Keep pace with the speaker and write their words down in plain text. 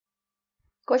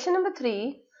Question number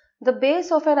 3. The base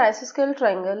of an isosceles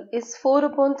triangle is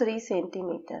 4/3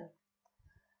 centimetre.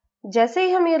 जैसे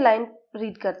ही हम ये line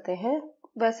read करते हैं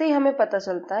वैसे ही हमें पता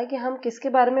चलता है कि हम किसके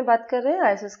बारे में बात कर रहे हैं,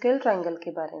 आइसोस्केल ट्रायंगल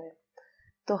के बारे में.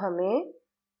 तो हमें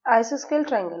आइसोस्केल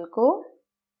ट्रायंगल को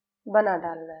बना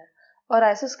डालना है. और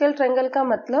आइसोस्केल ट्रायंगल का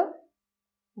मतलब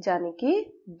यानी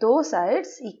कि दो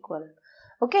sides equal.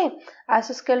 Okay,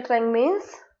 आइसोस्केल triangle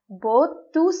means both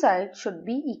two sides should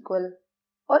be equal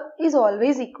और is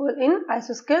always equal in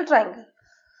isosceles triangle.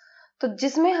 तो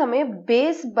जिसमें हमें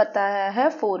बेस बताया है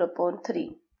 4/3.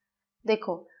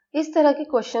 देखो, इस तरह के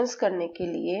क्वेश्चंस करने के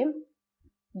लिए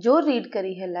जो रीड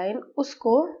करी है लाइन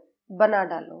उसको बना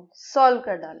डालो, सॉल्व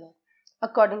कर डालो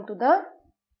अकॉर्डिंग टू द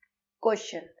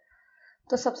क्वेश्चन.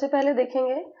 तो सबसे पहले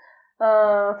देखेंगे,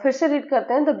 फिर से रीड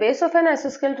करते हैं. The base of N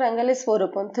आइसोस्केल triangle is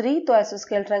 4/3. तो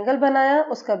आइसोस्केल ट्रायंगल बनाया,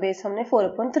 उसका बेस हमने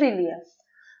 4/3 लिया.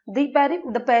 The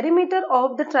perimeter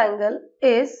of the triangle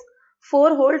is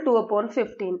 4 whole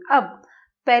 2/15. अब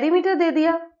पेरीमीटर दे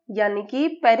दिया, यानी कि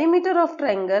पेरीमीटर ऑफ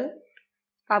ट्रायंगल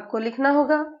आपको लिखना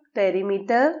होगा.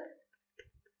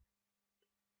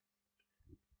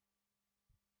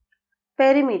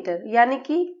 पेरीमीटर यानी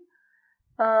कि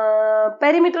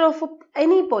पेरीमीटर ऑफ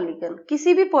एनी पॉलीगन,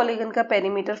 किसी भी पॉलीगन का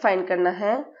पेरीमीटर फाइंड करना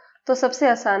है. तो सबसे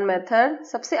आसान मेथड,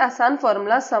 सबसे आसान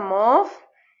formula some of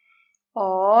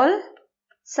all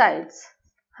sides.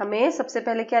 हमें सबसे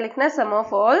पहले क्या लिखना है, सम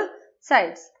ऑफ ऑल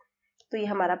साइड्स. तो ये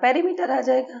हमारा पेरीमीटर आ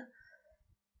जाएगा.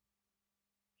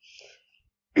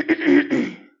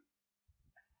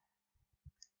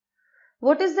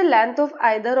 What is the length of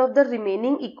either of the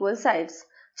remaining equal sides.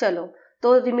 चलो,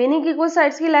 तो रिमेनिंग इक्वल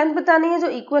साइड्स की लेंथ बतानी है जो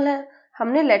इक्वल है.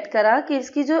 हमने लेट करा कि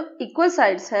इसकी जो इक्वल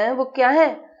साइड्स हैं वो क्या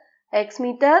है, x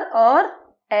मीटर और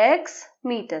x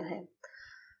मीटर है.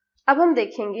 अब हम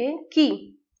देखेंगे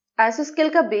कि आइसोस्केल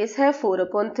का बेस है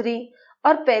 4/3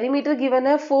 और पेरीमीटर गिवन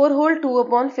है 4 होल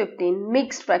 2/15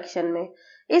 मिक्स्ड फ्रैक्शन में.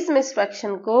 इस मिक्स्ड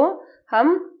फ्रैक्शन को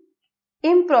हम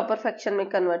इम्प्रॉपर फ्रैक्शन में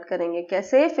कन्वर्ट करेंगे.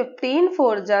 कैसे, 15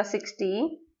 4 जा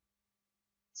 60,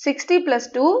 60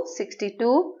 + 2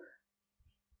 62,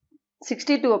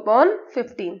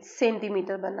 62/15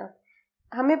 सेंटीमीटर बना.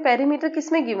 हमें पेरीमीटर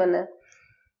किस में गिवन है,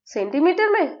 सेंटीमीटर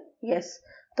में. यस,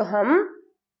 तो हम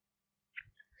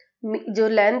जो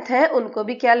लेंथ है उनको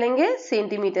भी क्या लेंगे,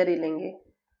 सेंटीमीटर ही लेंगे.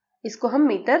 इसको हम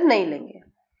मीटर नहीं लेंगे.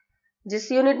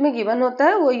 जिस यूनिट में गिवन होता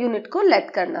है वो यूनिट को लेट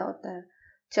करना होता है.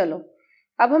 चलो,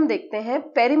 अब हम देखते हैं.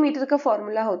 पेरीमीटर का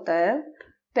फॉर्मूला होता है,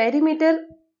 perimeter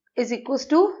is equal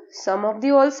to some of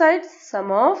the all sides,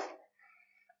 some of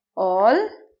all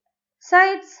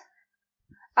sides.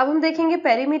 अब हम देखेंगे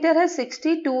पेरीमीटर है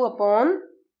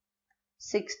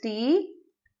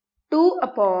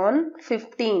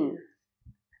 62/15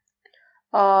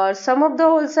 और सम ऑफ द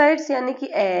होल साइड्स यानी कि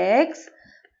x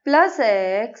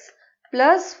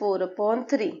 +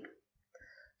 4/3.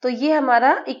 तो ये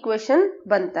हमारा इक्वेशन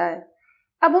बनता है.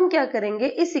 अब हम क्या करेंगे,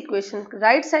 इस इक्वेशन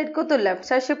राइट साइड को तो लेफ्ट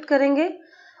साइड शिफ्ट करेंगे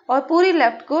और पूरी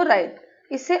लेफ्ट को राइट.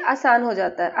 इससे आसानी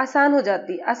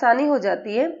हो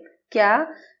जाती है क्या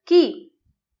कि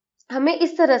हमें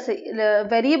इस तरह से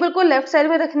वेरिएबल को लेफ्ट साइड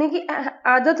में रखने की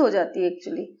आदत हो जाती है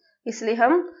एक्चुअली. इसलिए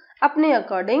हम अपने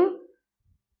अकॉर्डिंग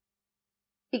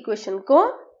इक्वेशन को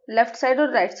लेफ्ट साइड और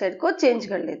राइट साइड को चेंज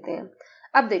कर लेते हैं.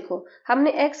 अब देखो,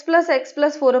 हमने x +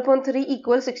 4/3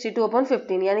 =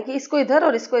 62/15 यानी कि इसको इधर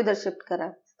और इसको इधर शिफ्ट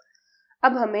करा.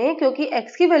 अब हमें क्योंकि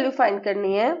x की वैल्यू फाइंड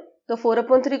करनी है तो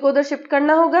 4/3 को उधर शिफ्ट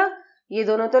करना होगा. ये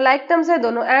दोनों तो लाइक टर्म्स है,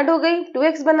 दोनों ऐड हो गई,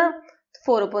 2x बना,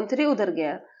 4/3 उधर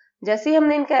गया. जैसे ही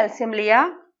हमने इनका एलसीएम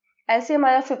लिया, एलसीएम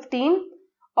आया 15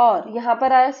 और यहाँ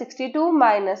पर आया 62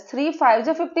 - 3, 5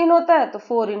 जो 15 होता है तो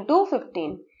 4 ×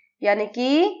 15 यानी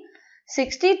कि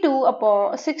 62 -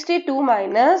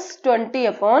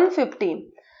 20/15.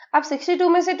 अब 62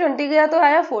 में से 20 गया तो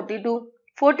आया 42,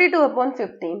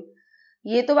 42/15.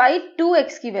 ये तो आई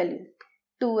 2x की वैल्यू,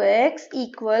 2x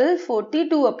 =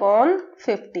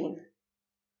 42/15.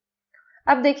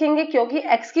 अब देखेंगे क्योंकि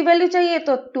x की वैल्यू चाहिए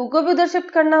तो 2 को भी उधर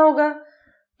शिफ्ट करना होगा.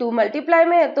 2 मल्टीप्लाई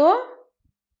में है तो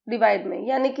डिवाइड में,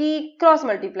 यानी कि क्रॉस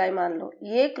मल्टीप्लाई मान लो.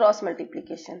 ये क्रॉस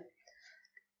मल्टीप्लीकेशन,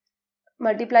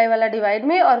 मल्टीप्लाई वाला डिवाइड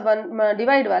में और 1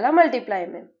 डिवाइड वाला मल्टीप्लाई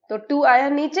में. तो 2 आया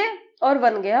नीचे और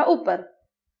 1 गया ऊपर.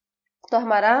 तो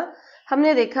हमारा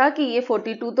हमने देखा कि ये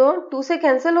 42 तो 2 से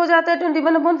कैंसिल हो जाता है,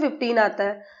 21/15 आता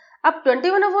है. अब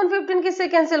 21/15 किससे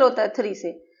कैंसिल होता है, 3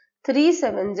 से. 3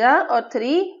 7 जा और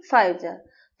 3 5 जा.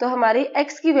 तो हमारी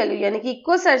x की वैल्यू यानी कि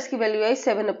इक्वल साइड्स की वैल्यू आई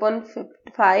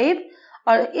 7/5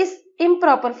 और इस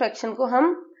इम्प्रॉपर फ्रैक्शन को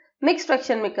हम मिक्स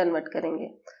फ्रैक्शन में कन्वर्ट करेंगे.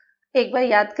 एक बार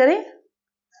याद करें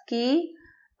कि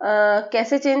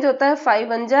कैसे चेंज होता है. 5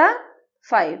 1 जा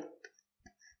 5,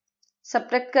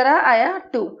 सब्ट्रैक्ट करा, आया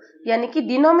 2, यानी कि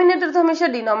डिनोमिनेटर तो हमेशा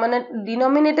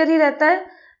डिनोमिनेटर ही रहता है।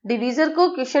 डिवीजर को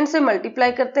क्वेश्चन से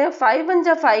मल्टीप्लाई करते हैं, 5 1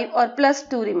 जा 5 और प्लस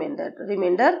 2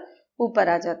 रिमाइंडर ऊपर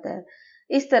आ जाता है।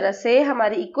 इस तरह से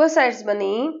हमारी इक्वल साइड्स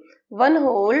बनी 1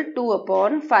 होल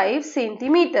 2/5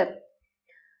 सेंटीमीटर।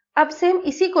 अब सेम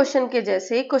इसी क्वेश्चन के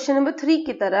जैसे क्वेश्चन नंबर 3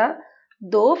 की तरह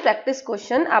 2 प्रैक्टिस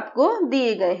क्वेश्चन आपको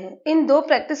दिए गए हैं। इन 2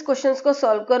 प्रैक्टिस क्वेश्चंस को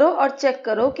सॉल्व करो और चेक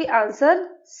करो कि आंसर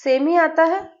सेम ही आता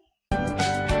है।